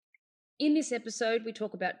In this episode, we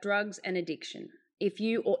talk about drugs and addiction. If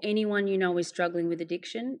you or anyone you know is struggling with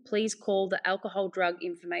addiction, please call the Alcohol Drug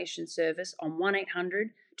Information Service on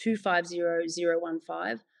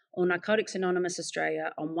 1-800-250-015 or Narcotics Anonymous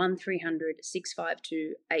Australia on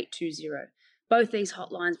 1300-652-820. Both these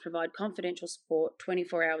hotlines provide confidential support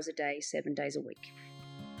 24 hours a day, 7 days a week.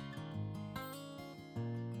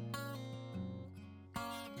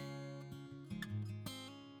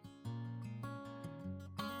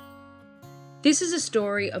 This is a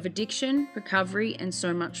story of addiction, recovery, and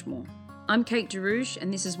so much more. I'm Kate DeRouche,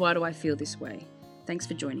 and this is Why Do I Feel This Way? Thanks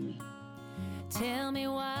for joining me. Tell me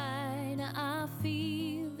why do I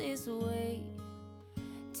feel this way?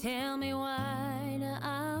 Tell me why do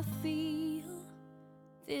I feel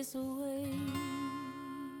this way?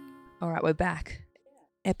 All right, we're back.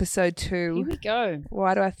 Episode 2. Here we go.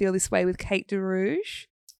 Why do I feel this way with Kate DeRouche?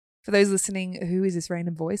 For those listening, who is this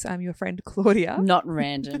random voice? I'm your friend Claudia. Not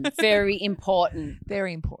random. Very important.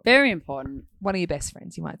 Very important. Very important. One of your best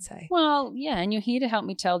friends, you might say. Well, yeah, and you're here to help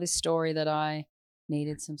me tell this story that I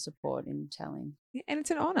needed some support in telling. Yeah, and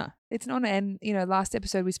it's an honour. It's an honour. And, you know, last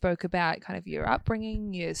episode we spoke about kind of your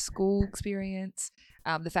upbringing, your school experience,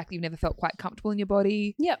 the fact that you've never felt quite comfortable in your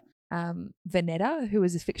body. Yep. Vanetta, who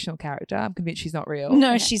is a fictional character. I'm convinced she's not real.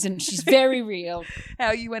 No, she isn't. She's very real.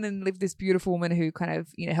 How you went and lived this beautiful woman who kind of,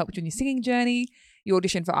 you know, helped you in your singing journey. You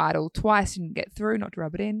auditioned for Idol twice, didn't get through, not to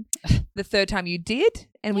rub it in. The third time you did.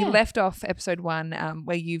 And we left off episode 1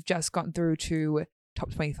 where you've just gotten through to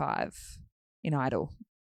top 25 in Idol.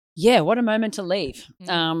 Yeah, what a moment to leave.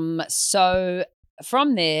 So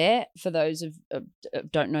from there, for those of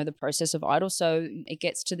don't know the process of Idol, so it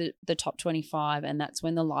gets to the top 25 and that's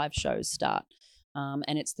when the live shows start.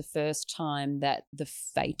 And it's the first time that the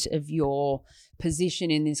fate of your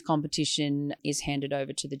position in this competition is handed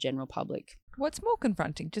over to the general public. What's more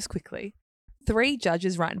confronting, just quickly? 3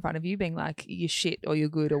 judges right in front of you being like, you're shit or you're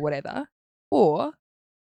good or whatever, or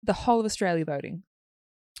the whole of Australia voting?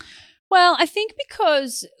 Well, I think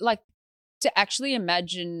because like to actually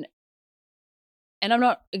imagine, and I'm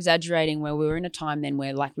not exaggerating, where we were in a time then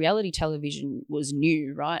where like reality television was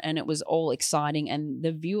new, right? And it was all exciting and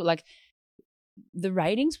the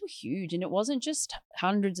ratings were huge and it wasn't just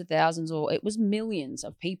hundreds of thousands or it was millions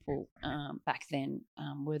of people back then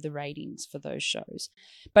were the ratings for those shows.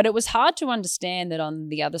 But it was hard to understand that on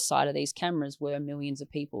the other side of these cameras were millions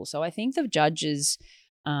of people. So I think the judges,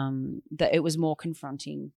 that it was more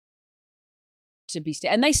confronting to be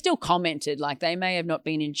and they still commented, like they may have not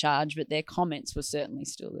been in charge, but their comments were certainly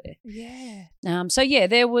still there. Yeah. So yeah,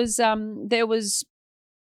 there was that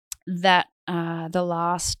the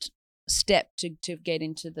last step to get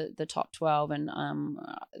into the top 12, and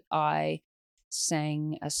I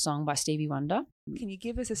sang a song by Stevie Wonder. Can you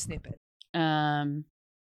give us a snippet? For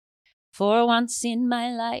once in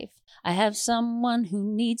my life, I have someone who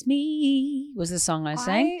needs me, was the song I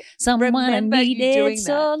sang. Someone I needed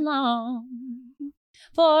so long.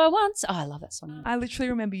 For once. Oh, I love that song. I literally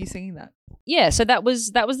remember you singing that. Yeah, so that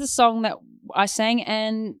was the song that I sang,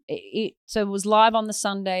 and it was live on the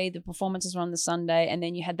Sunday. The performances were on the Sunday, and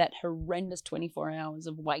then you had that horrendous 24 hours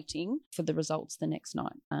of waiting for the results the next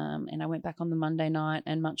night. And I went back on the Monday night,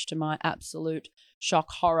 and much to my absolute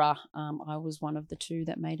shock, horror, I was one of the 2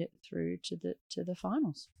 that made it through to the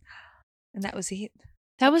finals. And that was it.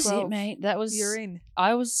 That was 12. it, mate. That was You're in.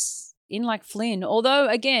 I was in like Flynn. Although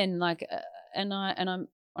again, like, and I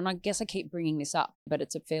guess I keep bringing this up, but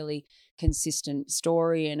it's a fairly consistent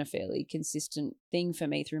story and a fairly consistent thing for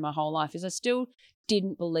me through my whole life is I still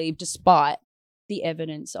didn't believe, despite the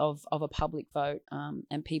evidence of a public vote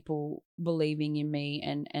and people believing in me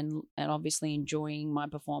and obviously enjoying my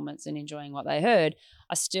performance and enjoying what they heard,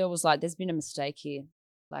 I still was like, there's been a mistake here.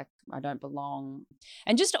 Like, I don't belong.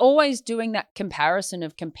 And just always doing that comparison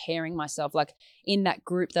of comparing myself, like in that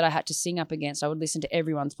group that I had to sing up against, I would listen to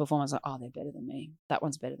everyone's performance, like, oh, they're better than me. That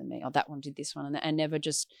one's better than me. Oh, that one did this one. And never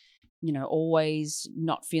just, you know, always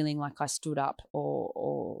not feeling like I stood up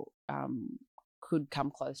or could come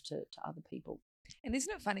close to other people. And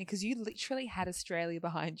isn't it funny, because you literally had Australia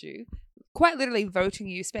behind you, quite literally voting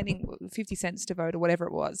you, spending 50 cents to vote or whatever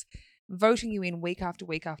it was, voting you in week after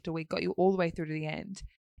week after week, got you all the way through to the end.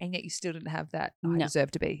 And yet you still didn't have that, I deserve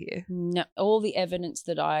to be here. No, all the evidence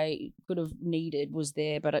that I could have needed was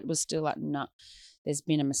there, but it was still like, no, there's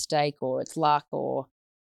been a mistake or it's luck or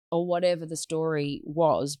whatever the story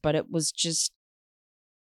was. But it was just,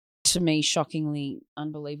 to me, shockingly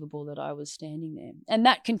unbelievable that I was standing there. And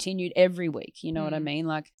that continued every week, you know what I mean?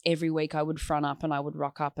 Like every week I would front up and I would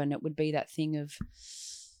rock up and it would be that thing of,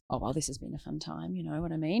 oh, well, this has been a fun time, you know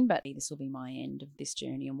what I mean? But this will be my end of this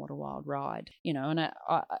journey and what a wild ride, you know. And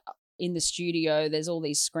in the studio, there's all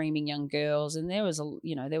these screaming young girls, and there was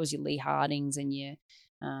there was your Lee Hardings and your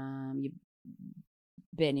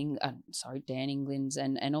Dan Englands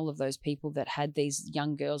and all of those people that had these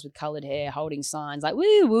young girls with coloured hair holding signs like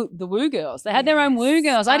woo, the woo girls. They had their own woo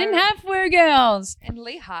girls. I didn't have woo girls. And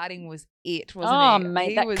Lee Harding was it, wasn't Oh, he? mate,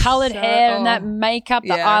 He that was coloured hair and that oh. makeup, the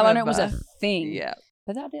Yeah, I eyeliner, it was a remember. thing. Yeah.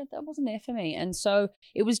 But that wasn't there for me. And so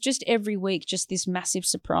it was just every week just this massive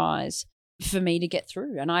surprise for me to get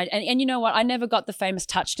through. And you know what? I never got the famous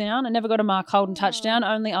touchdown. I never got a Mark Holden touchdown.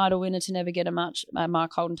 Only Idol winner to never get a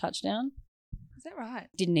Mark Holden touchdown. Is that right?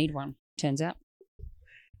 Didn't need one, turns out.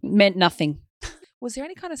 Meant nothing. Was there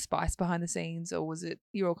any kind of spice behind the scenes, or was it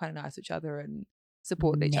you're all kind of nice to each other and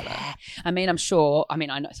supported each other? I mean, I'm sure. I mean,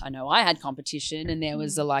 I know I had competition, and there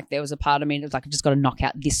was a part of me that was like, I just got to knock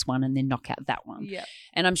out this one and then knock out that one. Yeah.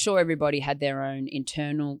 And I'm sure everybody had their own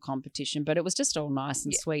internal competition, but it was just all nice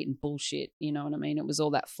and sweet and bullshit. You know what I mean? It was all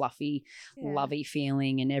that fluffy, lovey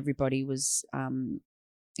feeling, and everybody was,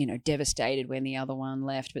 devastated when the other one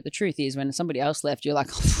left. But the truth is, when somebody else left, you're like,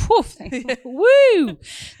 woo,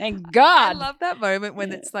 thank God. I love that moment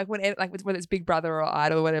when it's like whether it's Big Brother or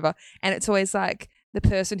Idol or whatever, and it's always like the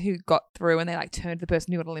person who got through and they like turned to the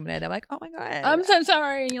person who got eliminated. They're like, oh my God, I'm so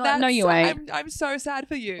sorry. And you're like, no, you ain't. I'm so sad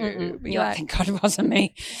for you. You're like, thank God it wasn't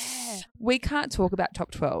me. Yeah. We can't talk about top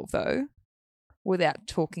 12 though without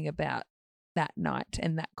talking about that night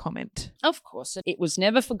and that comment. Of course. It was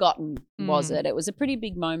never forgotten, was it? It was a pretty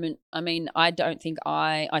big moment. I mean, I don't think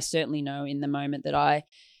I certainly know in the moment that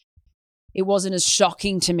it wasn't as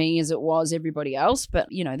shocking to me as it was everybody else. But,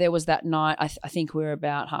 there was that night. I think we were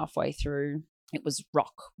about halfway through. It was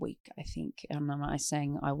Rock Week, I think. And I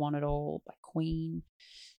sang I Want It All by Queen.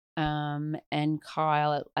 And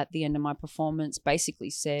Kyle at the end of my performance basically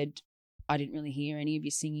said, I didn't really hear any of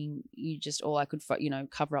you singing. You just, all I could,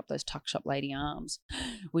 cover up those tuck shop lady arms,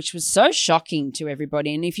 which was so shocking to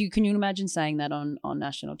everybody. And can you imagine saying that on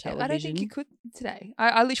national television? I don't think you could today.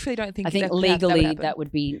 I literally don't think. I think legally that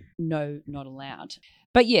would be not allowed.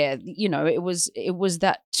 But yeah, it was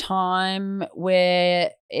that time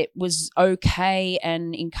where it was okay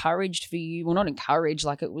and encouraged for you. Well, not encouraged,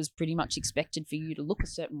 like it was pretty much expected for you to look a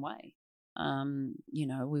certain way.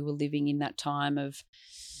 We were living in that time of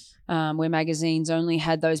where magazines only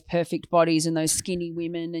had those perfect bodies and those skinny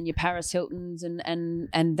women and your Paris Hiltons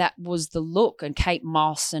and that was the look, and Kate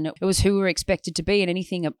Moss, and it was who we were expected to be, and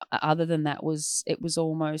anything other than that was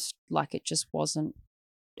almost like it just wasn't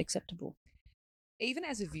acceptable. Even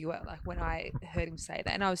as a viewer, like when I heard him say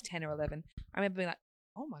that, and I was 10 or 11, I remember being like,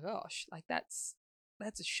 oh my gosh, like that's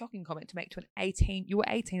a shocking comment to make to an 18, you were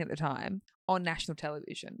 18 at the time, on national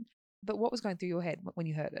television. But what was going through your head when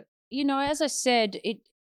you heard it? As I said,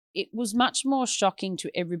 it was much more shocking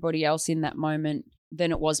to everybody else in that moment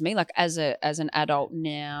than it was me. Like as an adult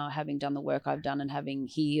now, having done the work I've done and having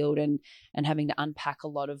healed and having to unpack a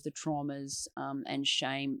lot of the traumas and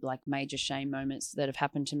shame, like major shame moments that have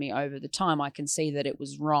happened to me over the time, I can see that it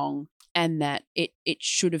was wrong and that it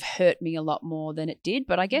should have hurt me a lot more than it did.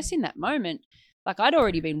 But I guess in that moment, like I'd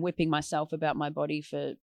already been whipping myself about my body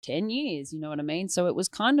for 10 years, you know what I mean? So it was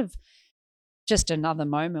kind of just another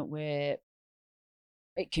moment where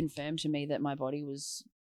it confirmed to me that my body was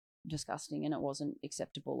disgusting and it wasn't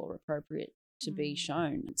acceptable or appropriate to be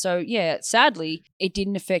shown. So yeah, sadly, it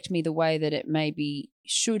didn't affect me the way that it maybe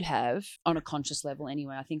should have on a conscious level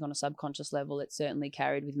anyway. I think on a subconscious level, it certainly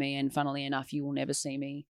carried with me. And funnily enough, you will never see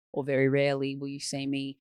me, or very rarely will you see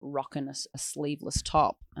me rocking a sleeveless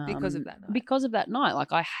top. Because of that night. Because of that night.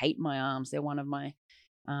 Like I hate my arms. They're one of my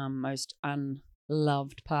most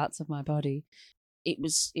unloved parts of my body. It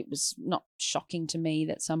was not shocking to me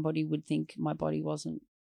that somebody would think my body wasn't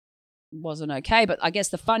okay. But I guess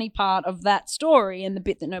the funny part of that story and the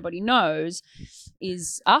bit that nobody knows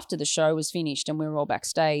is after the show was finished and we were all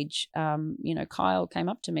backstage, Kyle came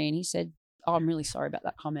up to me and he said, oh, I'm really sorry about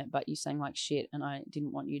that comment, but you sang like shit and I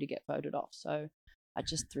didn't want you to get voted off. So I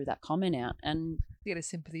just threw that comment out and to get a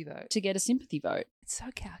sympathy vote. It's so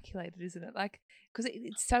calculated, isn't it? Like, because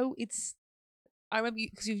I remember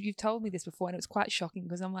because you've told me this before and it was quite shocking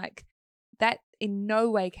because I'm like, that in no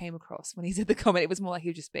way came across when he said the comment. It was more like he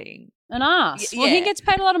was just being an ass. Well, he gets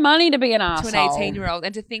paid a lot of money to be an asshole. To an 18-year-old.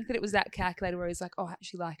 And to think that it was that calculated where he's like, oh, I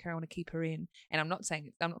actually like her, I want to keep her in. And I'm not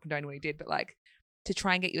condoning what he did, but like to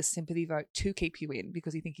try and get you a sympathy vote to keep you in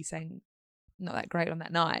because you think he's saying not that great on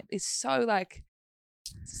that night is so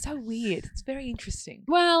so weird. It's very interesting.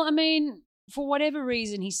 Well, I mean, for whatever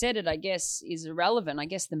reason he said it, I guess is irrelevant. I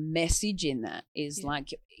guess the message in that is like,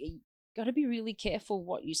 you got to be really careful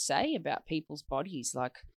what you say about people's bodies.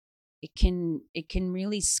 Like, it can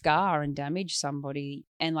really scar and damage somebody.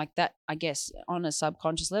 And like that, I guess on a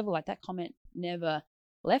subconscious level, like that comment never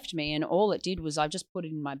left me. And all it did was I just put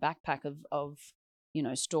it in my backpack of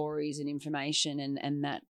stories and information and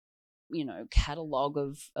that, catalogue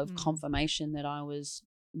of confirmation that I was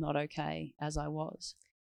not okay as I was.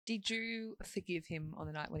 Did you forgive him on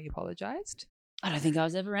the night when he apologized? I don't think I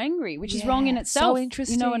was ever angry, which is wrong in itself. So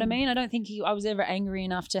interesting. You know what I mean? I don't think I was ever angry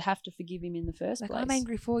enough to have to forgive him in the first place. I'm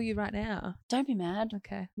angry for you right now. Don't be mad.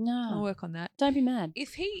 Okay. No. I'll work on that. Don't be mad.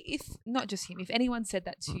 If not just him, if anyone said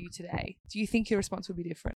that to you today, do you think your response would be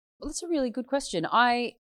different? Well, that's a really good question.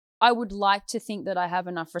 I would like to think that I have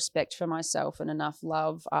enough respect for myself and enough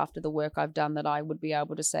love after the work I've done that I would be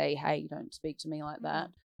able to say, hey, don't speak to me like that,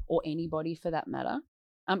 or anybody for that matter.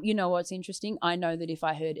 You know what's interesting? I know that if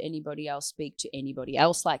I heard anybody else speak to anybody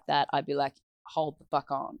else like that, I'd be like, hold the fuck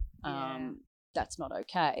on. That's not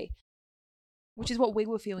okay. Which is what we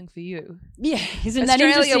were feeling for you. Yeah, isn't that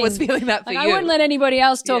interesting? Australia was feeling that for you. I wouldn't let anybody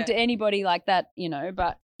else talk to anybody like that,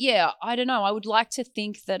 but yeah, I don't know. I would like to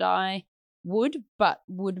think that I would, but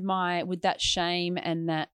would that shame and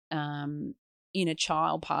that inner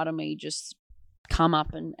child part of me just come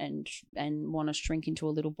up and want to shrink into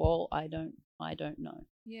a little ball? I don't know.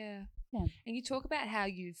 Yeah. And you talk about how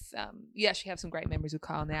you actually have some great memories with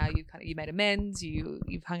Kyle now. You made amends.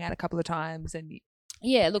 You've hung out a couple of times, and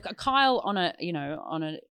look, Kyle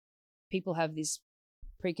people have this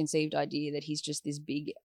preconceived idea that he's just this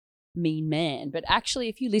big mean man, but actually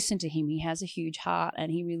if you listen to him, he has a huge heart and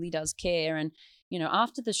he really does care. And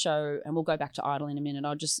after the show, and we'll go back to Idol in a minute,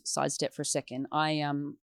 I'll just sidestep for a second. I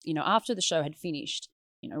after the show had finished,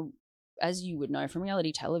 as you would know from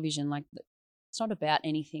reality television, like it's not about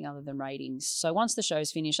anything other than ratings. So once the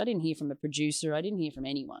show's finished, I didn't hear from a producer. I didn't hear from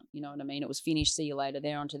anyone. You know what I mean? It was finished. See you later.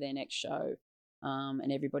 They're on to their next show. And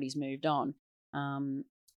everybody's moved on. And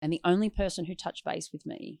the only person who touched base with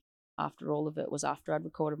me after all of it was after I'd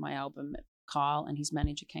recorded my album. Kyle and his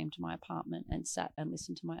manager came to my apartment and sat and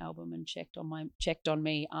listened to my album and checked on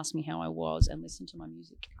me, asked me how I was, and listened to my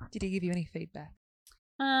music. Did he give you any feedback?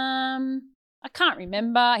 I can't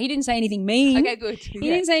remember. He didn't say anything mean. Okay, good. He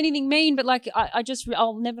didn't say anything mean, but like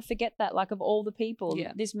I'll never forget that. Like of all the people,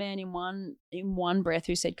 this man in one breath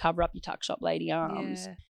who said cover up your tuck shop lady arms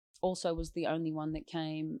also was the only one that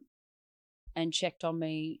came and checked on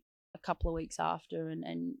me a couple of weeks after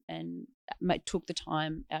and took the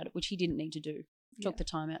time out, which he didn't need to do. Took the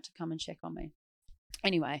time out to come and check on me.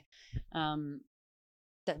 Anyway,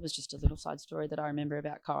 that was just a little side story that I remember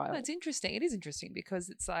about Kyle. Well, it's interesting. It is interesting because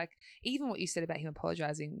it's like even what you said about him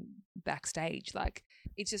apologizing backstage, like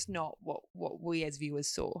it's just not what we as viewers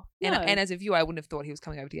saw. No. And as a viewer, I wouldn't have thought he was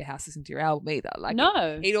coming over to your house listening to your album either. Like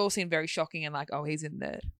it all seemed very shocking and like, oh, he's in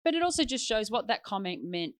there. But it also just shows what that comment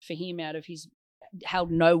meant for him out of his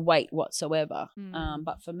held no weight whatsoever.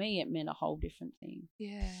 But for me, it meant a whole different thing.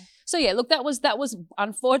 Yeah. So yeah, look, that was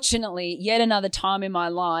unfortunately yet another time in my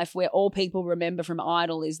life where all people remember from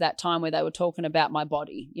Idol is that time where they were talking about my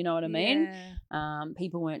body. You know what I mean? Yeah.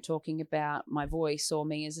 People weren't talking about my voice or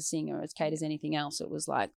me as a singer or as Kate as anything else. It was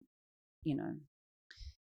like,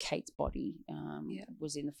 Kate's body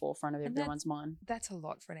was in the forefront of everyone's mind. That's a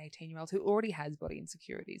lot for an 18-year-old who already has body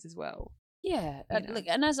insecurities as well. Yeah, look,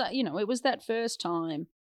 and as it was that first time,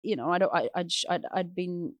 I'd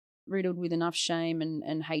been riddled with enough shame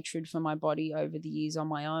and hatred for my body over the years on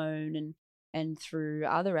my own and through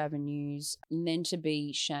other avenues, and then to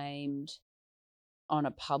be shamed on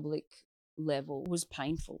a public level was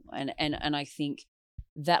painful, and I think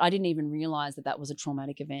that I didn't even realize that was a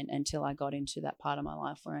traumatic event until I got into that part of my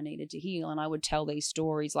life where I needed to heal. And I would tell these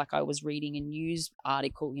stories like I was reading a news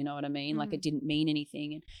article, you know what I mean? Like it didn't mean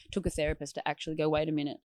anything, and took a therapist to actually go, wait a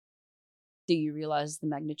minute, do you realize the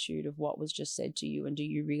magnitude of what was just said to you? And do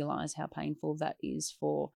you realize how painful that is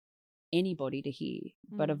for anybody to hear,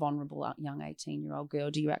 but a vulnerable young 18-year-old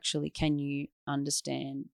girl? Can you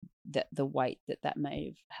understand that the weight that may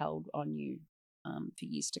have held on you for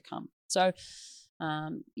years to come? So,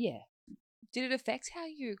 Did it affect how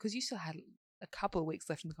because you still had a couple of weeks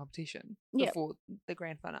left in the competition before the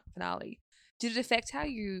grand finale. Did it affect how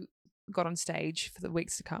you got on stage for the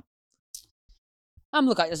weeks to come?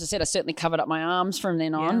 Look, as I said, I certainly covered up my arms from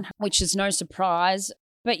then on, which is no surprise.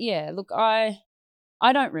 But yeah, look, I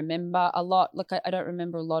don't remember a lot. Look, I don't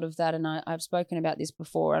remember a lot of that, and I've spoken about this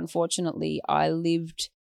before. Unfortunately, I lived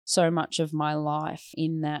so much of my life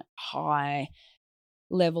in that high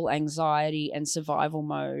level anxiety and survival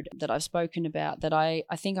mode that I've spoken about, that I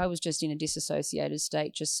think I was just in a disassociated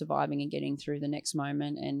state, just surviving and getting through the next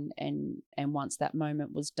moment, and once that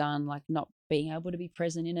moment was done, like not being able to be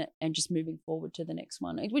present in it and just moving forward to the next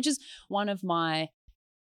one, which is one of my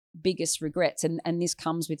biggest regrets, and this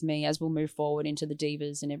comes with me as we'll move forward into the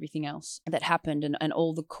divas and everything else that happened, and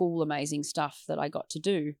all the cool, amazing stuff that I got to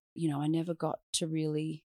do. I never got to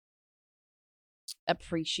really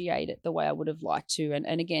appreciate it the way I would have liked to.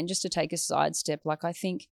 And again, just to take a sidestep, like I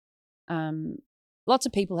think lots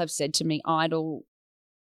of people have said to me, Idol,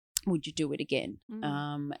 would you do it again?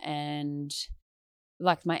 And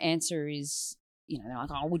like my answer is, they're like,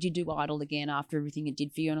 oh, would you do Idol again after everything it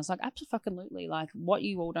did for you? And I was like, absolutely. Like, what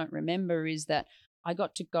you all don't remember is that I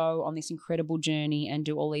got to go on this incredible journey and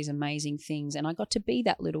do all these amazing things, and I got to be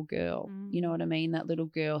that little girl. You know what I mean? That little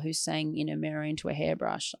girl who sang in a mirror into a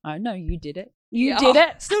hairbrush. I know you did it. You did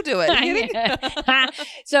it. Still do it.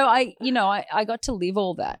 So I got to live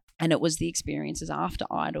all that, and it was the experiences after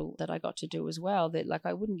Idol that I got to do as well that, like,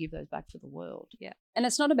 I wouldn't give those back for the world. Yeah. And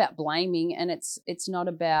it's not about blaming, and it's not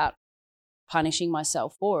about punishing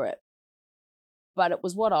myself for it, but it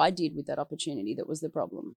was what I did with that opportunity that was the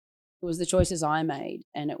problem. It was the choices I made,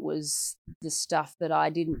 and it was the stuff that I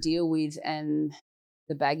didn't deal with and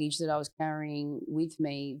the baggage that I was carrying with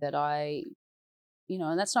me that I,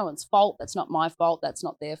 and that's no one's fault. That's not my fault. That's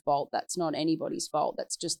not their fault. That's not anybody's fault.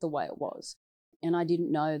 That's just the way it was. And I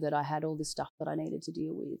didn't know that I had all this stuff that I needed to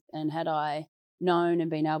deal with. And had I known and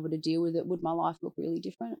been able to deal with it, would my life look really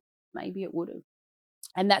different? Maybe it would have.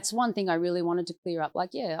 And that's one thing I really wanted to clear up. Like,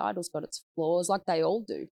 yeah, Idol's got its flaws, like they all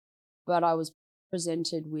do. But I was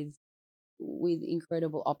presented with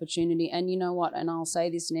incredible opportunity. And you know what? And I'll say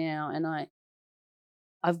this now, and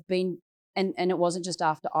I've been, and it wasn't just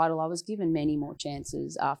after Idol. I was given many more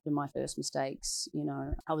chances after my first mistakes.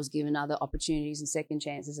 I was given other opportunities and second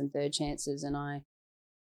chances and third chances, and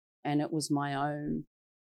it was my own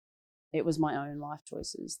life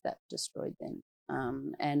choices that destroyed them.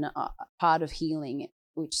 And part of healing,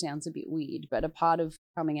 which sounds a bit weird, but a part of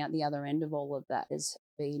coming out the other end of all of that has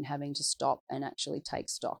been having to stop and actually take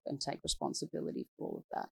stock and take responsibility for all of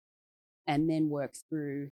that, and then work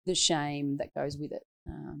through the shame that goes with it.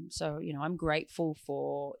 So, I'm grateful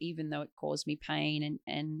for, even though it caused me pain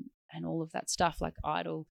and all of that stuff, like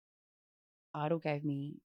Idol gave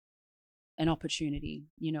me an opportunity,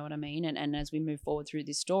 you know what I mean? And as we move forward through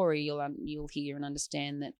this story, you'll hear and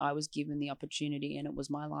understand that I was given the opportunity, and it was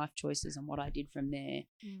my life choices and what I did from there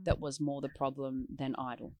that was more the problem than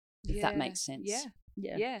Idol, if that makes sense.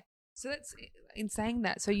 Yeah. So that's, in saying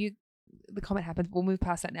that, so the comment happened, we'll move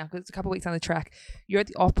past that now because it's a couple of weeks on the track. You're at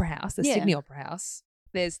the Opera House, the Sydney Opera House.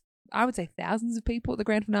 There's, I would say, thousands of people at the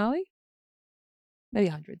grand finale. Maybe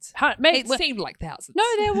hundreds. It seemed like thousands. No,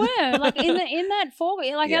 there were. Like in that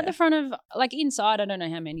foyer, like at the front of, like inside, I don't know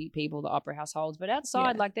how many people the Opera House holds, but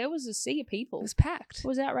outside, like there was a sea of people. It was packed. It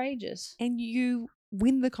was outrageous. And you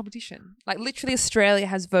win the competition. Like literally Australia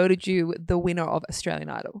has voted you the winner of Australian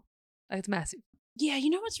Idol. Like it's massive. Yeah, you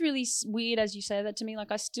know what's really weird as you say that to me?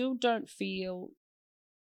 Like I still don't feel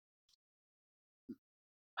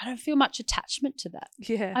much attachment to that.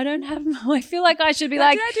 Yeah. I feel like I should be Did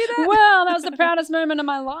I do that? well, that was the proudest moment of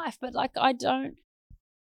my life. But like I don't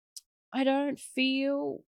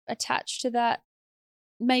feel attached to that.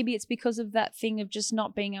 Maybe it's because of that thing of just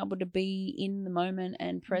not being able to be in the moment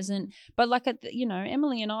and present. But like,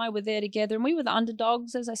 Emily and I were there together, and we were the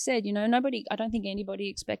underdogs, as I said. I don't think anybody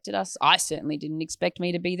expected us. I certainly didn't expect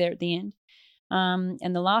me to be there at the end.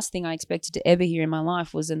 And the last thing I expected to ever hear in my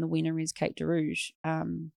life was, and the winner is Kate DeRouge.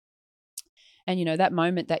 And, that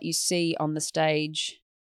moment that you see on the stage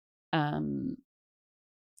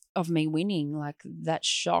of me winning, like that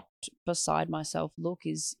shocked beside myself look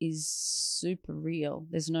is super real.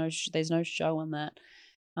 There's no show on that.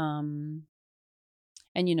 And,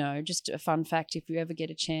 just a fun fact, if you ever get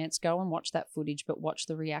a chance, go and watch that footage, but watch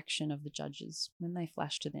the reaction of the judges when they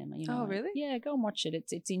flash to them. Oh, really? Yeah, go and watch it.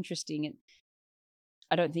 It's interesting.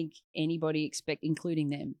 I don't think anybody including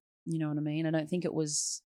them, you know what I mean? I don't think it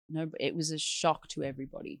was a shock to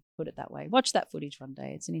everybody, put it that way. Watch that footage one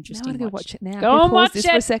day. It's an interesting watch. I'm going to watch it now. Go and watch this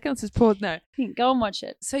it. For a second. Let's just pause. No. Go and watch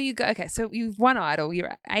it. So so you've won Idol.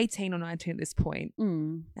 You're 18 or 19 at this point.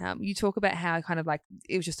 You talk about how kind of like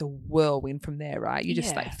it was just a whirlwind from there, right? You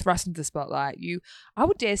just like thrust into the spotlight. I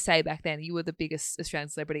would dare say back then you were the biggest Australian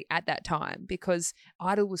celebrity at that time because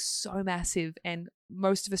Idol was so massive and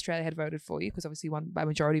most of Australia had voted for you because obviously you won by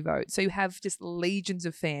majority vote. So you have just legions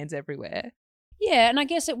of fans everywhere. Yeah, and I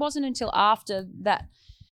guess it wasn't until after that,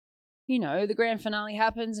 the grand finale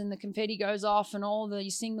happens and the confetti goes off and you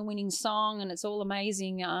sing the winning song and it's all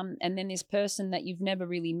amazing. And then this person that you've never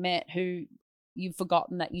really met who you've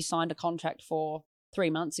forgotten that you signed a contract for 3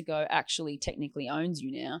 months ago actually technically owns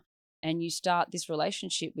you now. And you start this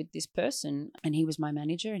relationship with this person, and he was my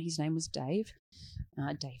manager and his name was David.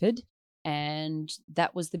 And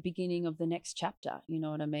that was the beginning of the next chapter, you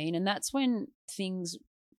know what I mean? And that's when things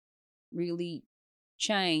really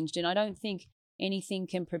changed. And I don't think anything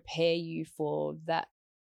can prepare you for that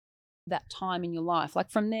time in your life.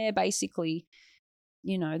 Like from there, basically,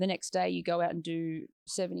 you know, the next day you go out and do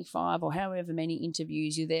 75 or however many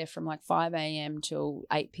interviews. You're there from like 5 a.m. till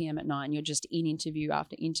 8 p.m. at night. And you're just in interview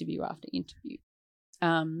after interview after interview.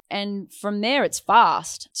 And from there, it's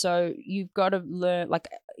fast. So you've got to learn, like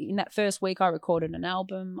in that first week, I recorded an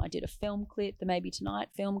album. I did a film clip, the Maybe Tonight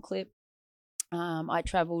film clip. I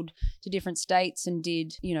traveled to different states and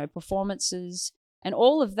did, you know, performances and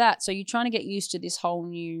all of that. So you're trying to get used to this whole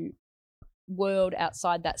new world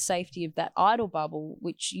outside that safety of that idol bubble,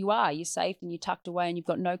 which you are. You're safe and you're tucked away and you've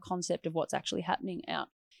got no concept of what's actually happening out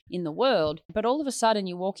in the world. But all of a sudden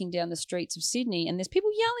you're walking down the streets of Sydney and there's people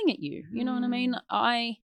yelling at you. You know what I mean?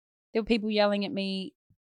 There were people yelling at me,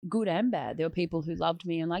 good and bad. There were people who loved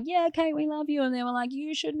me and like, yeah, okay, we love you. And they were like,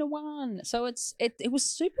 you shouldn't have won. So it was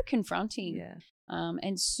super confronting,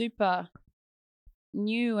 and super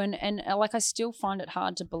new. And like, I still find it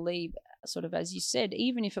hard to believe, sort of, as you said,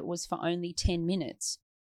 even if it was for only 10 minutes,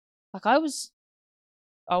 like I was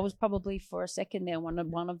probably for a second there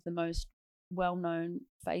one of the most well-known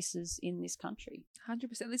faces in this country. 100%.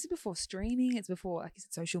 This is before streaming. It's before, like you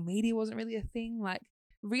said, social media wasn't really a thing. Like,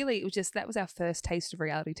 really, it was just, that was our first taste of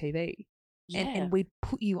reality TV. Yeah. And we'd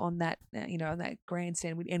put you on that, you know, on that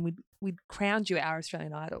grandstand, we'd crowned you our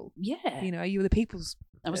Australian Idol. Yeah. You know, you were the people's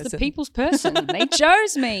I was person. the people's person. They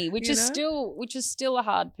chose me, which You is know? still a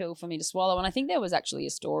hard pill for me to swallow. And I think there was actually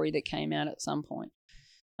a story that came out at some point,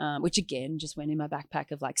 which again just went in my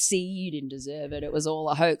backpack of like, see, you didn't deserve it. It was all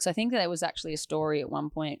a hoax. I think there was actually a story at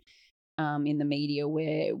one point in the media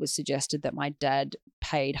where it was suggested that my dad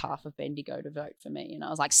paid half of Bendigo to vote for me. And I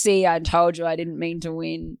was like, see, I told you I didn't mean to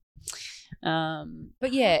win.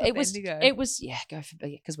 But yeah, it was, yeah, go for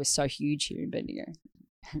Bendigo, because we're so huge here in Bendigo.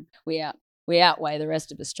 We outweigh the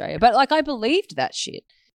rest of Australia. But like, I believed that shit.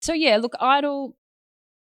 So yeah, look, Idol,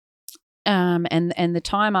 and the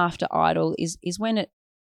time after Idol is when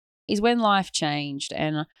life changed.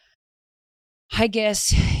 And I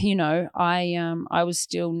guess, you know, I was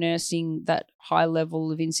still nursing that high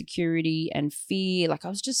level of insecurity and fear. Like, I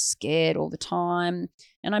was just scared all the time,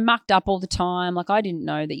 and I mucked up all the time. Like, I didn't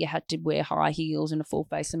know that you had to wear high heels and a full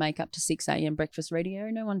face of makeup to 6 a.m. breakfast radio.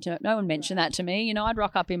 No one mentioned that to me. You know, I'd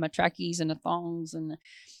rock up in my trackies and a thongs and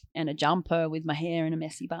a jumper with my hair in a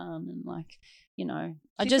messy bun, and like, you know,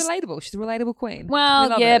 She's relatable. She's a relatable queen.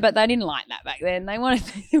 Well, yeah, but they didn't like that back then. They wanted,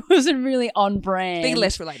 it wasn't really on brand. Be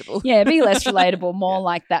less relatable. Yeah, be less relatable, more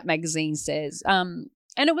like that magazine says. And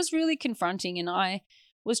it was really confronting, and I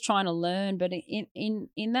was trying to learn. But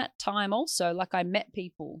in that time also, like, I met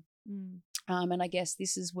people. And I guess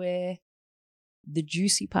this is where the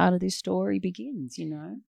juicy part of this story begins, you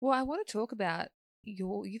know. Well, I want to talk about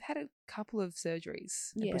you've had a couple of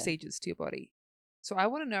surgeries and procedures to your body. So I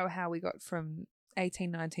want to know how we got from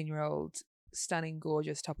 18, 19-year-old, stunning,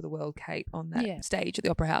 gorgeous, top of the world Kate on that stage at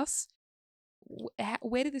the Opera House.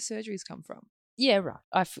 Where did the surgeries come from? Yeah, right.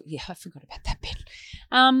 I forgot about that bit.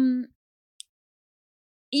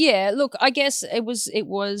 Yeah, look, I guess it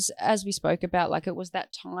was as we spoke about, like, it was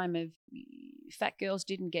that time of fat girls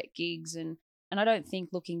didn't get gigs, and I don't think,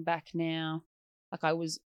 looking back now, like,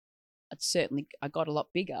 I got a lot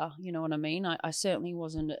bigger, you know what I mean? I certainly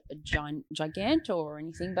wasn't a gigantor or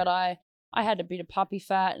anything, but I had a bit of puppy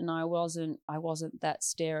fat, and I wasn't that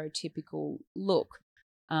stereotypical look.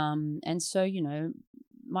 And so, you know,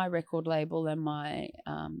 my record label and my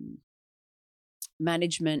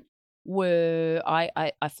management were,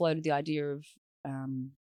 I floated the idea of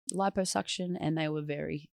liposuction, and they were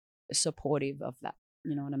very supportive of that,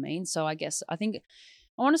 you know what I mean? So I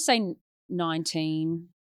want to say 19,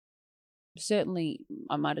 certainly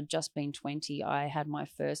I might have just been 20. I had my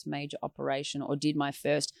first major operation, or did my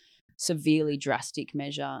first severely drastic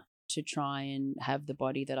measure to try and have the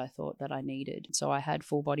body that I thought that I needed. So I had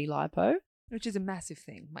full body lipo. Which is a massive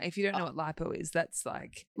thing. If you don't know what lipo is, that's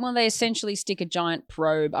like... Well, they essentially stick a giant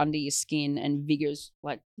probe under your skin and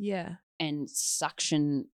and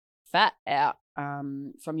suction fat out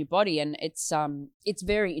from your body, and it's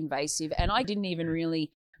very invasive. And I didn't even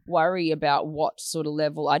really worry about what sort of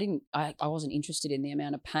level. I wasn't interested in the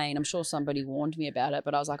amount of pain. I'm sure somebody warned me about it,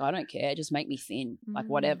 but I was like, I don't care, just make me thin, like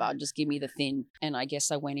whatever, just give me the thin. And I guess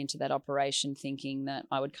I went into that operation thinking that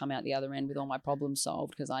I would come out the other end with all my problems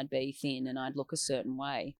solved, because I'd be thin and I'd look a certain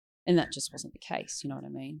way, and that just wasn't the case, you know what I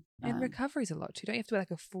mean? And recovery's a lot too. Don't you have to wear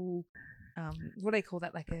like a full what do they call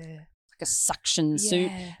that, like a a suction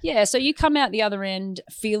suit. Yeah, so you come out the other end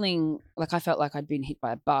feeling like I felt like I'd been hit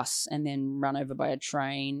by a bus and then run over by a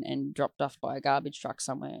train and dropped off by a garbage truck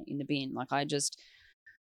somewhere in the bin. Like I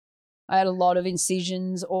had a lot of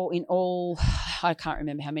incisions, or in all, I can't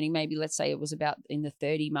remember how many, maybe let's say it was about in the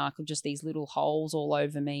 30 mark of just these little holes all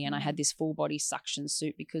over me. And I had this full body suction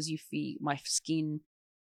suit because you feel my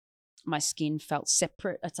skin felt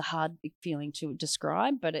separate. It's a hard feeling to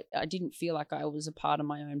describe, but I didn't feel like I was a part of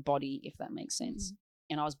my own body, if that makes sense.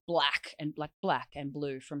 And I was black and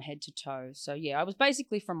blue from head to toe. So yeah, I was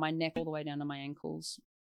basically from my neck all the way down to my ankles.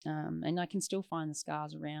 And I can still find the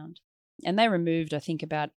scars around. And they removed, I think,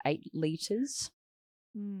 about 8 litres,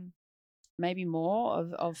 maybe more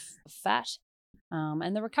of fat.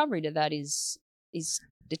 And the recovery to that is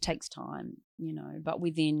it takes time, you know. But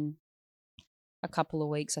within a couple of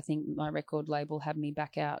weeks, I think my record label had me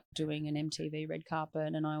back out doing an MTV red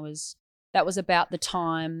carpet, and that was about the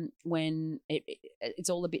time when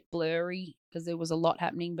it's all a bit blurry because there was a lot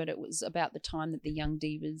happening, but it was about the time that the Young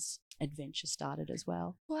Divas adventure started as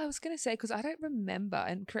well. Well, I was going to say, because I don't remember,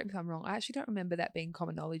 and correct me if I'm wrong, I actually don't remember that being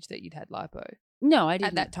common knowledge that you'd had lipo. No, I didn't.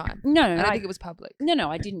 At that time. No, I don't think it was public. No,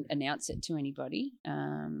 I didn't announce it to anybody.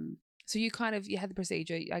 So you had the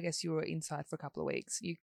procedure, I guess you were inside for a couple of weeks.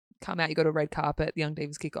 You come out, you got a red carpet, the Young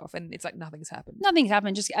Divas kick off, and it's like nothing's happened. Nothing's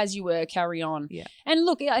happened, just as you were, carry on. Yeah. And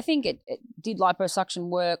look, I think it did liposuction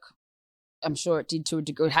work. I'm sure it did to a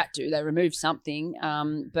degree. It had to. They removed something.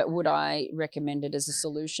 But would I recommend it as a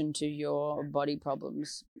solution to your body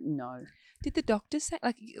problems? No. Did the doctors say,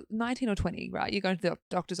 like 19 or 20, right? You go into the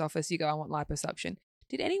doctor's office, you go, I want liposuction.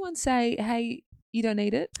 Did anyone say, hey, you don't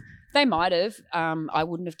need it? They might have. I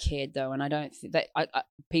wouldn't have cared though, and I don't think that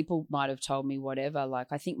people might have told me whatever. Like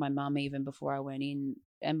I think my mum, even before I went in,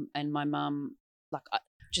 and my mum, like I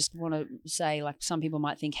just want to say, like some people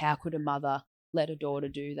might think, how could a mother let a daughter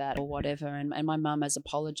do that or whatever? And my mum has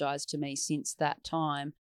apologized to me since that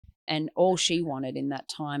time, and all she wanted in that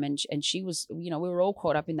time, and she was, you know, we were all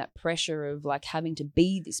caught up in that pressure of like having to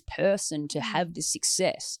be this person to have this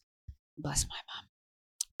success. Bless my mum.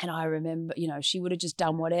 And I remember, you know, she would have just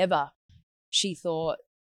done whatever she thought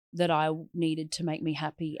that I needed to make me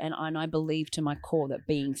happy. And I believe to my core that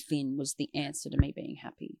being thin was the answer to me being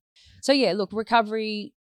happy. So, yeah, look,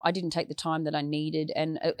 recovery, I didn't take the time that I needed.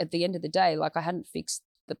 And at the end of the day, like I hadn't fixed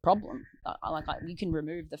the problem. You can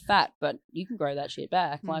remove the fat, but you can grow that shit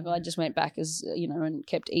back. Like I just went back as, you know, and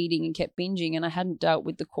kept eating and kept binging, and I hadn't dealt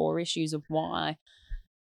with the core issues of why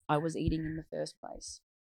I was eating in the first place.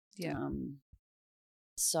 Yeah.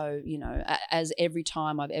 So, you know, as every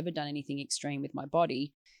time I've ever done anything extreme with my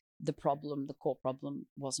body, the core problem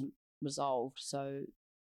wasn't resolved. So,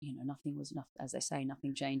 you know, nothing was enough. As they say,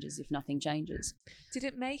 nothing changes if nothing changes. Did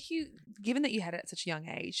it make you, given that you had it at such a young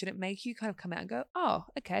age, did it make you kind of come out and go, oh,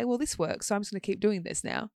 okay, well, this works, so I'm just going to keep doing this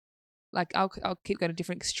now? Like I'll keep going to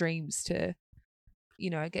different extremes to,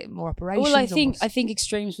 you know, get more operations. Well, I think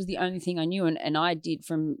extremes was the only thing I knew, and I did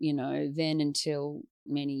from, you know, then until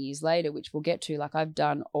many years later, which we'll get to. Like I've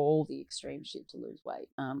done all the extreme shit to lose weight.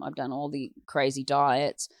 I've done all the crazy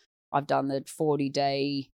diets. I've done the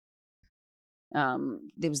 40-day.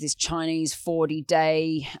 There was this Chinese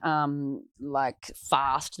 40-day like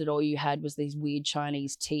fast that all you had was these weird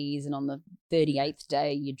Chinese teas, and on the 38th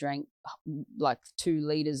day you drank like 2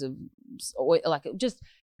 liters of oil, like just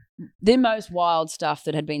the most wild stuff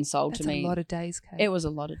that had been sold to me. That's a lot of days, Kate. It was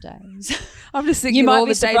a lot of days. I'm just thinking you might all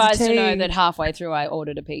be the days surprised of to know tea. that halfway through I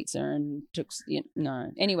ordered a pizza and took,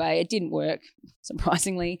 no. Anyway, it didn't work,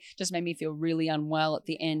 surprisingly. Just made me feel really unwell at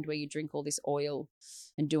the end where you drink all this oil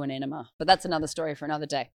and do an enema. But that's another story for another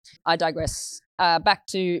day. I digress. Back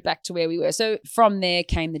to where we were. So from there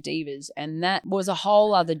came the Divas, and that was a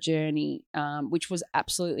whole other journey, which was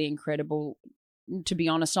absolutely incredible. To be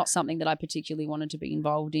honest, not something that I particularly wanted to be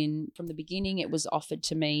involved in from the beginning. It was offered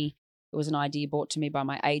to me. It was an idea brought to me by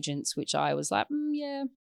my agents, which I was like, yeah,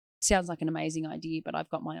 sounds like an amazing idea, but I've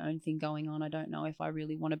got my own thing going on. I don't know if I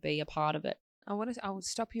really want to be a part of it. I will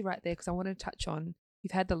stop you right there because I want to touch on,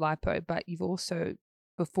 you've had the lipo, but you've also,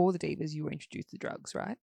 before the Divas, you were introduced to drugs,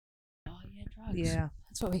 right? Oh, yeah, drugs. Yeah.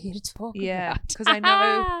 That's what we're here to talk about. Yeah, because I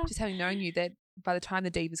know, just having known you, that by the time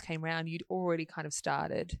the Divas came around, you'd already kind of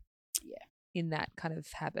started in that kind of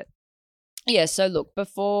habit. Yeah, so look,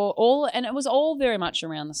 before all, and it was all very much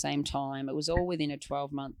around the same time. It was all within a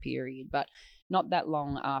 12-month period, but not that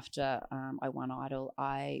long after I won Idol,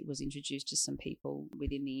 I was introduced to some people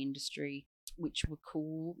within the industry which were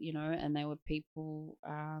cool, you know, and they were people,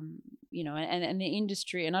 you know, and the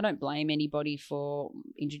industry, and I don't blame anybody for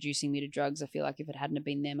introducing me to drugs. I feel like if it hadn't have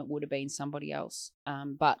been them, it would have been somebody else.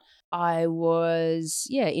 But I was,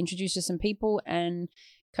 introduced to some people, and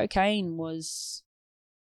cocaine was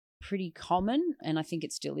pretty common, and I think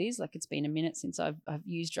it still is. Like, it's been a minute since I've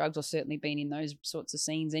used drugs, or certainly been in those sorts of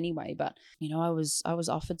scenes anyway. But I was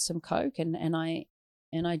offered some coke, and I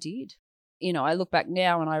did. I look back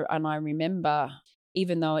now and I remember,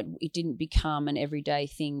 even though it didn't become an everyday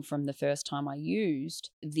thing from the first time I used,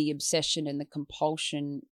 the obsession and the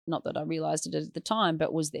compulsion, not that I realized it at the time,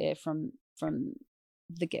 but was there from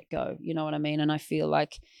the get-go. You know what I mean? And I feel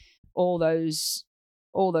like all those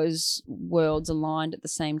worlds aligned at the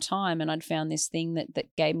same time, and I'd found this thing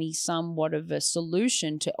that gave me somewhat of a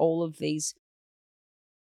solution to all of these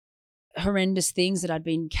horrendous things that I'd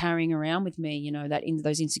been carrying around with me,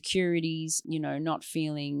 those insecurities, not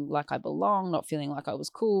feeling like I belong, not feeling like I was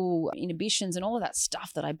cool, inhibitions and all of that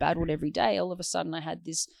stuff that I battled every day. All of a sudden I had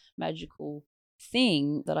this magical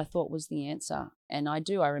thing that I thought was the answer. And I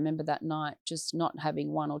remember that night just not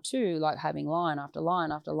having one or two, like having line after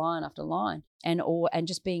line after line after line, and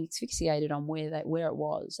just being asphyxiated on where it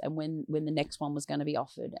was, and when the next one was going to be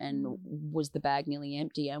offered, and was the bag nearly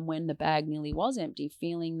empty, and when the bag nearly was empty,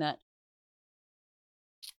 feeling that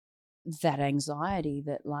anxiety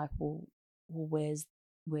that, like, well where's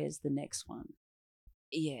the next one?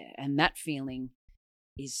 Yeah. And that feeling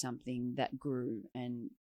is something that grew and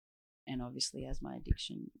obviously as my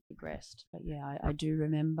addiction progressed. But yeah, I do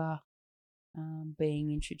remember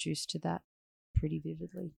being introduced to that pretty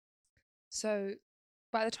vividly. So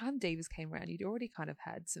by the time Divas came around, you'd already kind of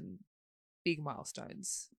had some big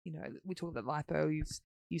milestones. We talked about lipo.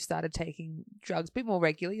 You started taking drugs a bit more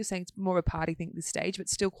regularly. You're saying it's more of a party thing at this stage, but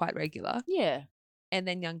still quite regular. Yeah. And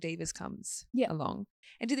then Young Divas comes along.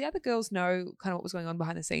 And did the other girls know kind of what was going on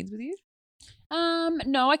behind the scenes with you?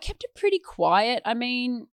 No, I kept it pretty quiet. I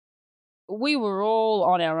mean, we were all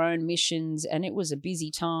on our own missions, and it was a busy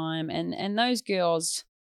time, and those girls,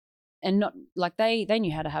 and not like they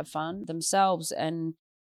knew how to have fun themselves, and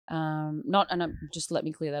just let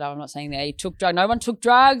me clear that up. I'm not saying they took drugs. No one took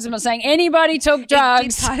drugs. I'm not saying anybody took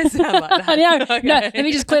drugs. It did kind of sound like that. No, Okay. no. Let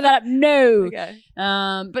me just clear that up. No. Okay.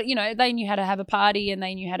 But they knew how to have a party, and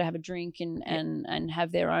they knew how to have a drink and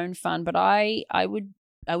have their own fun. But I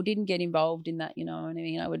didn't get involved in that. You know what I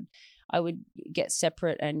mean? I would get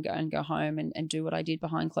separate and go home and do what I did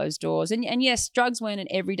behind closed doors. And yes, drugs weren't an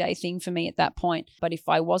everyday thing for me at that point. But if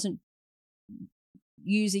I wasn't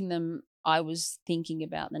using them, I was thinking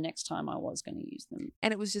about the next time I was going to use them.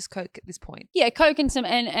 And it was just coke at this point. Yeah, coke and some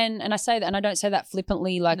and I say that, and I don't say that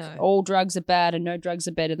flippantly, like all drugs are bad and no drugs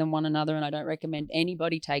are better than one another, and I don't recommend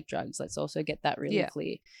anybody take drugs. Let's also get that really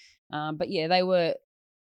clear. But yeah, they were,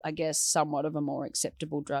 I guess, somewhat of a more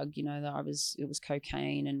acceptable drug. It was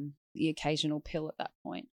cocaine and the occasional pill at that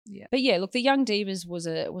point. Yeah. But yeah, look, the Young Divas was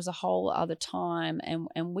a whole other time,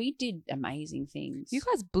 and we did amazing things. You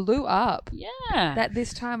guys blew up. Yeah. That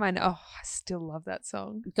This Time I Know. Oh, I still love that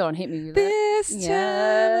song. Go on, hit me with This that.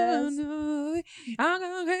 time I know I'm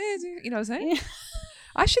going crazy. You know what I'm saying? Yeah.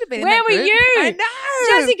 I should have been Where in that were group. you? I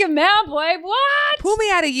know. Jessica Malboy, what? Pull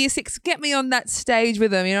me out of year 6. Get me on that stage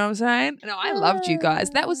with them. You know what I'm saying? No, I loved you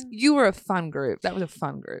guys. You were a fun group. That was a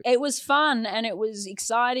fun group. It was fun and it was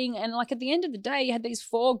exciting. And like at the end of the day, you had these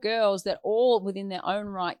 4 girls that all within their own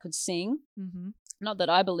right could sing. Mm-hmm. Not that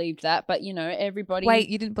I believed that, but everybody. Wait,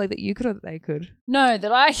 you didn't believe that you could or that they could? No,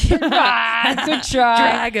 that I could. Good try.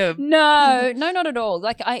 Drag 'em. No, not at all.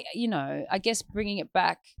 Like I guess bringing it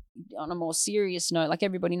back on a more serious note, like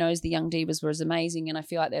everybody knows the Young Divas was amazing, and I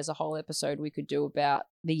feel like there's a whole episode we could do about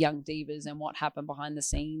the Young Divas and what happened behind the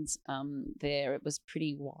scenes there. It was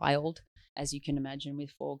pretty wild, as you can imagine,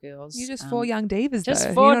 with 4 girls. You're just 4 young divas, just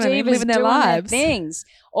though. 4 you know divas I mean? Living their doing lives. their things,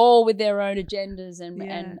 all with their own agendas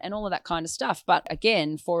and all of that kind of stuff. But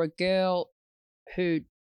again, for a girl who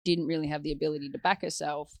didn't really have the ability to back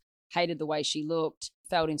herself, hated the way she looked,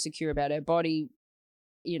 felt insecure about her body,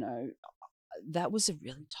 that was a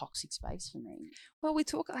really toxic space for me. Well, we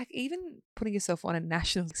talk like even putting yourself on a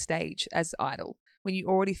national stage as idol when you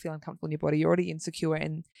already feel uncomfortable in your body, you're already insecure,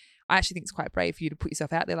 and I actually think it's quite brave for you to put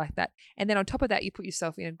yourself out there like that. And then on top of that, you put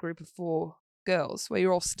yourself in a group of 4 girls where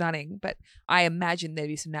you're all stunning, but I imagine there'd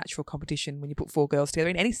be some natural competition when you put 4 girls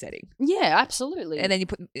together in any setting. Yeah, absolutely. And then you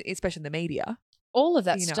put, especially in the media, all of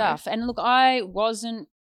that stuff. And look, I wasn't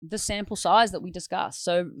the sample size that we discussed.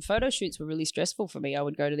 So photo shoots were really stressful for me. I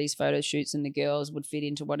would go to these photo shoots and the girls would fit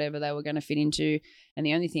into whatever they were going to fit into. And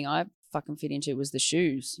the only thing I fucking fit into was the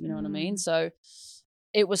shoes. You know what I mean? So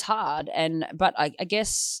it was hard. But I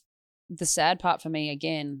guess the sad part for me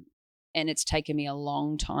again, and it's taken me a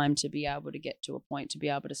long time to be able to get to a point to be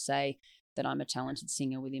able to say that I'm a talented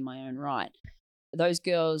singer within my own right. Those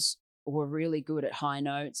girls were really good at high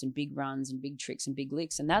notes and big runs and big tricks and big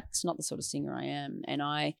licks, and that's not the sort of singer I am. And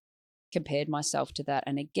I compared myself to that.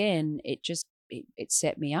 And again, it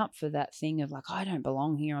set me up for that thing of like, I don't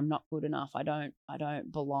belong here. I'm not good enough. I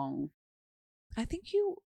don't belong I think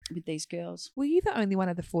you with these girls. were you the only one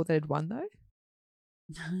of the 4 that had won though?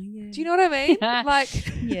 Yeah. Do you know what I mean? Like,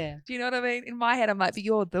 yeah. do you know what I mean? In my head, I'm like, but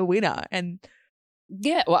you're the winner, and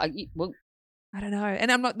Yeah. Well, I don't know.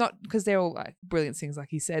 And I'm not because they're all like brilliant things,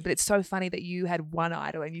 like you said. But it's so funny that you had one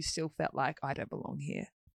idol and you still felt like I don't belong here.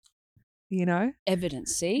 You know,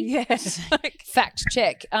 evidence. See, yes, like, fact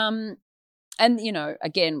check. And you know,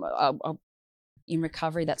 again, in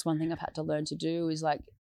recovery, that's one thing I've had to learn to do is like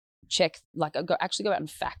check, like actually go out and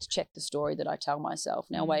fact check the story that I tell myself.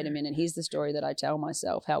 Now, wait a minute, here's the story that I tell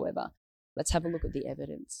myself. However, let's have a look at the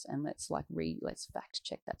evidence and let's fact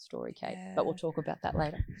check that story, Kate. Yeah. But we'll talk about that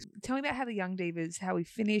later. Tell me about how the Young Divas, how we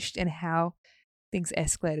finished, and how things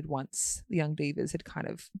escalated once the Young Divas had kind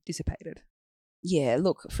of dissipated. Yeah,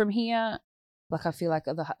 look, from here, like I feel like,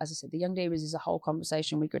 as I said, the Young Divas is a whole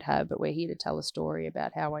conversation we could have, but we're here to tell a story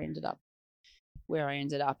about how I ended up where I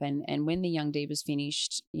ended up. And when the Young Divas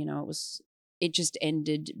finished, you know, it just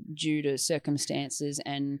ended due to circumstances.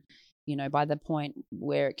 And, you know, by the point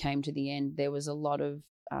where it came to the end, there was a lot of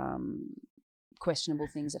questionable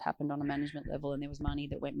things that happened on a management level, and there was money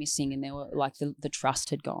that went missing, and there were like the trust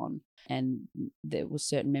had gone, and there were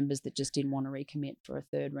certain members that just didn't want to recommit for a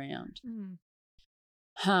third round.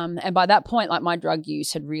 And by that point, like my drug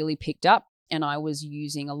use had really picked up, and I was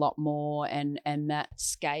using a lot more, and that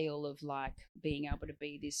scale of like being able to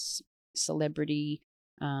be this celebrity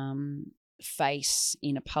face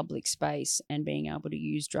in a public space and being able to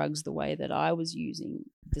use drugs the way that I was using,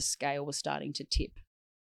 the scale was starting to tip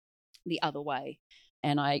the other way.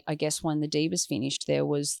 And I guess when the Divas finished, there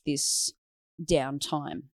was this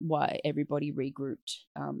downtime why everybody regrouped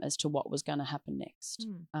as to what was going to happen next.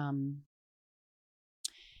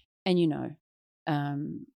 And you know,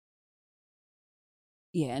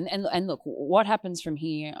 yeah, and look, what happens from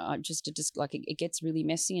here? Just like it gets really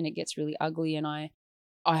messy and it gets really ugly, and I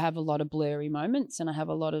have a lot of blurry moments, and I have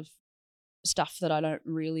a lot of stuff that I don't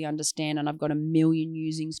really understand, and I've got a million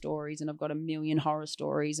using stories, and I've got a million horror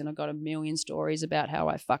stories, and I've got a million stories about how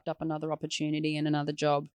I fucked up another opportunity and another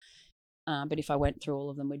job. But if I went through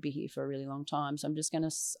all of them, we'd be here for a really long time. So I'm just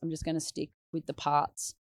gonna stick with the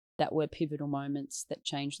parts that were pivotal moments that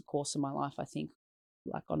changed the course of my life, I think,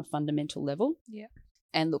 like on a fundamental level. Yeah.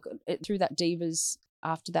 And look, through that Divas,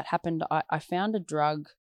 after that happened, I found a drug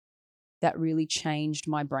that really changed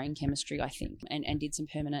my brain chemistry, I think, and did some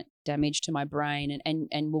permanent damage to my brain.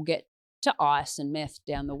 And we'll get to ice and meth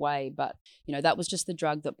down the way. But, you know, that was just the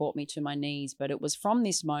drug that brought me to my knees. But it was from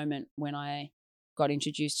this moment when I got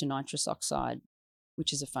introduced to nitrous oxide,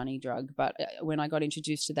 which is a funny drug. But when I got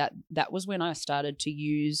introduced to that, that was when I started to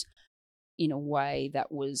use in a way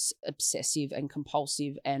that was obsessive and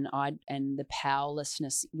compulsive, and the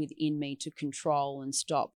powerlessness within me to control and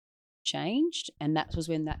stop changed. And that was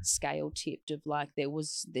when that scale tipped of like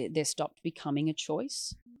there stopped becoming a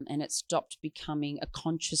choice, and it stopped becoming a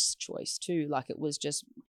conscious choice too. Like it was just,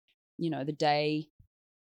 you know, the day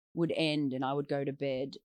would end and I would go to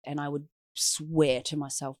bed and I would swear to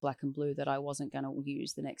myself black and blue that I wasn't going to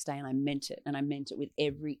use the next day, and I meant it with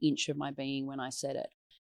every inch of my being when I said it.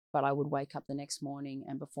 But I would wake up the next morning,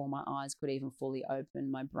 and before my eyes could even fully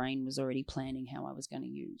open, my brain was already planning how I was going to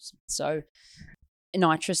use. So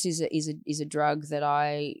nitrous is a drug that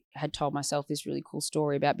I had told myself this really cool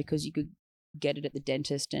story about, because you could get it at the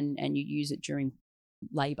dentist and you use it during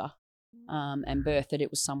labor and birth, that it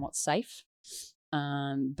was somewhat safe.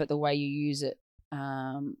 But the way you use it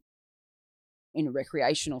in a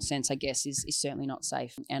recreational sense, I guess, is certainly not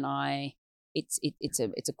safe. And it's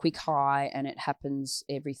a quick high, and it happens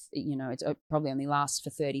it probably only lasts for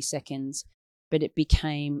 30 seconds, but it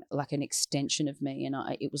became like an extension of me, and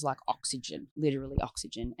it was like oxygen, literally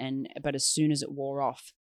oxygen. But as soon as it wore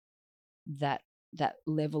off, that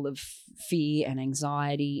level of fear and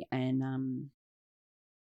anxiety and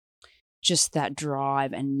just that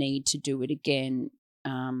drive and need to do it again,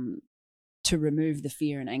 to remove the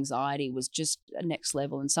fear and anxiety, was just a next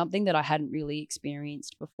level, and something that I hadn't really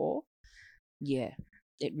experienced before. Yeah,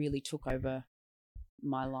 it really took over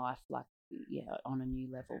my life, like, yeah, on a new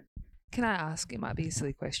level. Can I ask, it might be a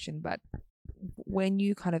silly question, but when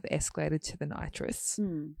you kind of escalated to the nitrous,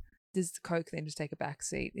 does the coke then just take a back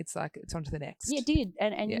seat? It's like it's on to the next. Yeah, it did.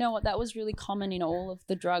 And you know what? That was really common in all of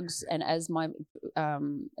the drugs. And as my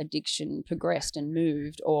addiction progressed and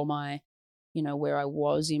moved, or my, you know, where I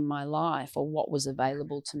was in my life or what was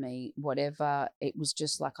available to me, whatever, it was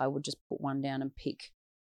just like I would just put one down and pick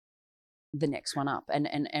the next one up. And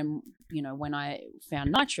you know, when I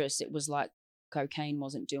found nitrous, it was like cocaine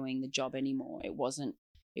wasn't doing the job anymore. It wasn't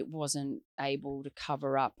it wasn't able to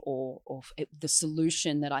cover up, or the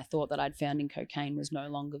solution that I thought that I'd found in cocaine was no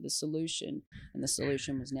longer the solution, and the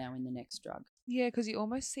solution was now in the next drug. Yeah, because you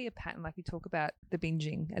almost see a pattern, like we talk about the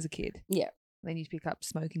binging as a kid. Yeah. Then you pick up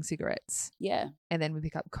smoking cigarettes. Yeah. And then we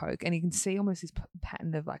pick up coke. And you can see almost this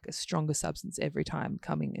pattern of like a stronger substance every time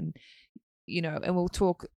coming. And, you know, and we'll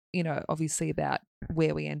talk, you know, obviously about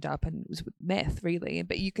where we end up, and it was with meth really.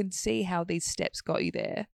 But you can see how these steps got you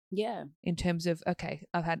there. Yeah. In terms of, okay,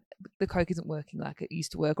 I've had the coke isn't working like it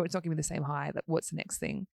used to work, or it's not giving me the same high. Like, what's the next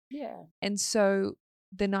thing? Yeah. And so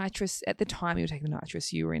the nitrous, at the time you were taking the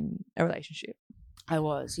nitrous, you were in a relationship. I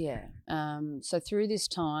was, yeah. So through this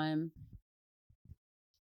time,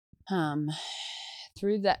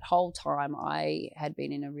 through that whole time, I had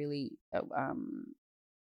been in a really,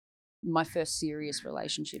 my first serious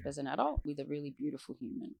relationship as an adult with a really beautiful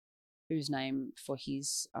human, whose name, for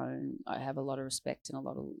his own, I have a lot of respect and a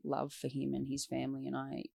lot of love for him and his family. And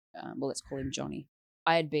well, let's call him Johnny.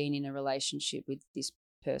 I had been in a relationship with this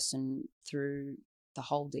person through the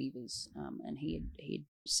whole Divas, and he had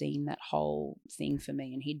seen that whole thing for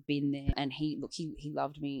me, and he'd been there, and he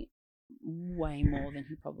loved me way more than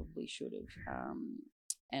he probably should have,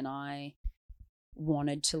 and I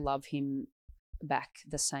wanted to love him back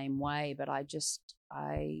the same way, but I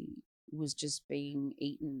was just being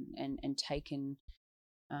eaten and taken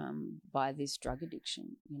by this drug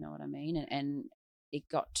addiction, you know what I mean? And it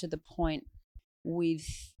got to the point with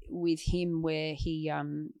him where he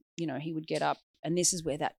you know, he would get up, and this is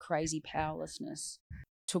where that crazy powerlessness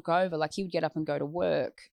took over. Like, he would get up and go to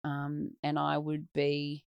work, and I would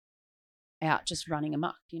be out just running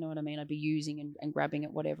amok, you know what I mean? I'd be using and grabbing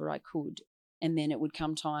at whatever I could, and then it would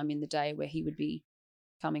come time in the day where he would be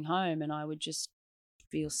coming home and I would just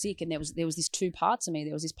feel sick. And there was these two parts of me.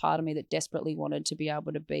 There was this part of me that desperately wanted to be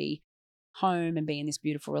able to be home and be in this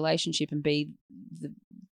beautiful relationship and be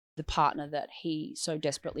the partner that he so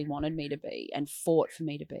desperately wanted me to be and fought for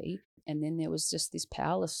me to be. And then there was just this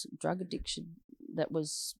powerless drug addiction that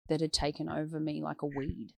had taken over me like a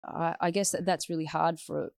weed. I guess that's really hard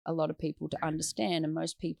for a lot of people to understand, and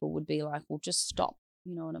most people would be like, well, just stop,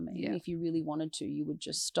 you know what I mean? Yeah. If you really wanted to, you would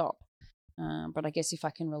just stop. But I guess if I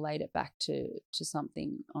can relate it back to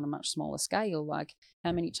something on a much smaller scale, like,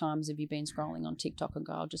 how many times have you been scrolling on TikTok and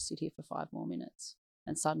go, I'll just sit here for 5 more minutes,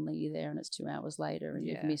 and suddenly you're there and it's 2 hours later, and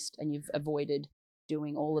you've missed and you've avoided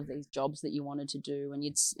doing all of these jobs that you wanted to do, and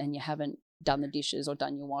you haven't done the dishes or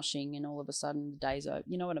done your washing, and all of a sudden the day's over.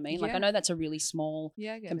 You know what I mean? Like, I know that's a really small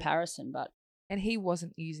comparison, but and he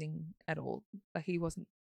wasn't using at all. Like, he wasn't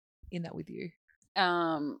in that with you.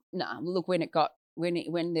 No. Look, when he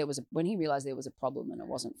realized there was a problem and it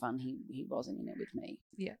wasn't fun, he wasn't in it with me.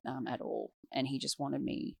 Yeah. At all, and he just wanted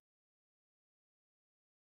me,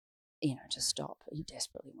 you know, to stop. He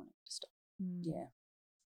desperately wanted me to stop. Yeah.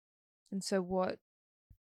 And so what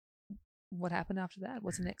happened after that?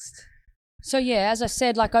 What's the next? So, yeah, as I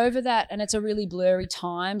said, like, over that, and it's a really blurry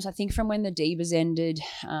times, I think from when the Divas ended,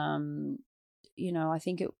 you know, I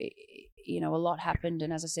think you know, a lot happened.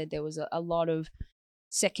 And as I said, there was a lot of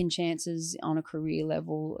second chances on a career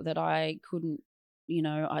level that I couldn't, you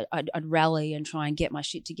know, I'd rally and try and get my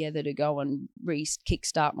shit together to go and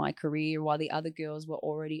kickstart my career while the other girls were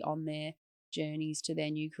already on their journeys to their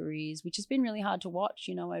new careers, which has been really hard to watch,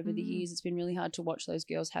 you know, over the years. It's been really hard to watch those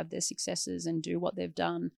girls have their successes and do what they've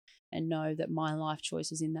done, and know that my life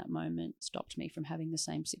choices in that moment stopped me from having the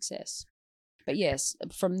same success. But yes,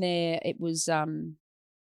 from there it was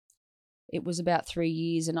about 3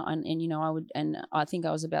 years, and you know, I think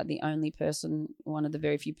I was about the only person, one of the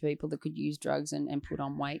very few people that could use drugs and put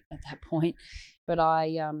on weight at that point. But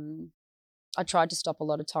I tried to stop a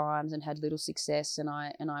lot of times and had little success, and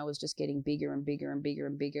I was just getting bigger and bigger and bigger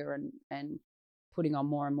and bigger and putting on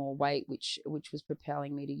more and more weight, which was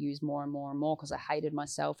propelling me to use more and more and more, because I hated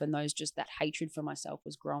myself, and that hatred for myself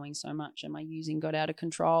was growing so much, and my using got out of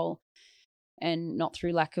control, and not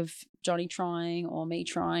through lack of Johnny trying or me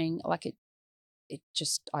trying, like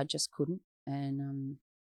I just couldn't. And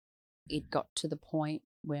it got to the point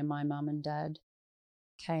where my mum and dad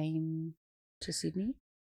came to Sydney.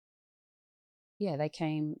 Yeah, they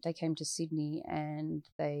came to Sydney, and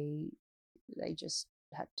they just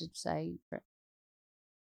had to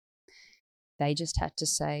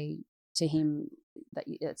say to him that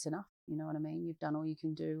it's enough. You know what I mean? You've done all you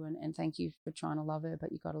can do, and thank you for trying to love her,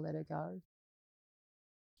 but you got to let her go.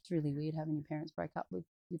 It's really weird having your parents break up with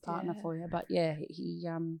your partner for you, but yeah, he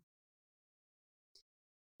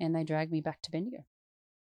and they dragged me back to Bendigo.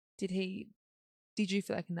 Did you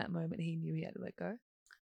feel like in that moment he knew he had to let go?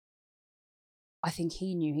 I think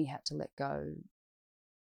he knew he had to let go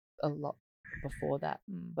a lot before that,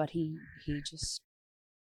 but he just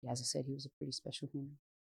as I said, he was a pretty special human.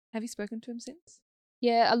 Have you spoken to him since?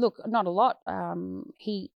 Yeah, look, not a lot.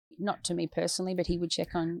 He, not to me personally, but he would check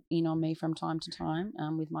in on me from time to time.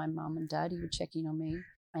 With my mum and dad, he would check in on me,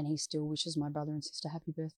 and he still wishes my brother and sister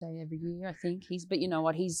happy birthday every year. I think but you know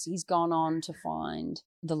what? He's gone on to find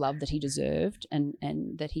the love that he deserved and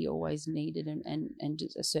that he always needed and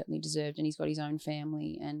certainly deserved. And he's got his own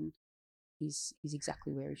family, and he's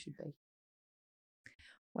exactly where he should be.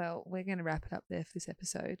 Well, we're going to wrap it up there for this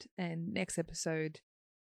episode, and next episode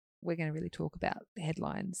we're going to really talk about the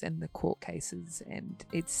headlines and the court cases, and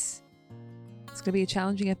it's going to be a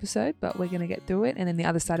challenging episode, but we're going to get through it. And then the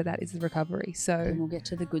other side of that is the recovery. So and we'll get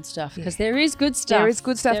to the good stuff, because there is good stuff. There is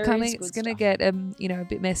good stuff coming. It's going to get a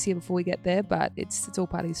bit messier before we get there, but it's all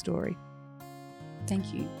part of the story.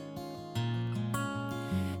 Thank you.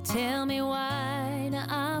 Tell me why do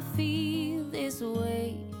I feel this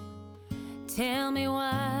way? Tell me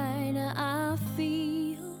why do I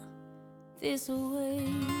feel this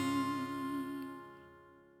way?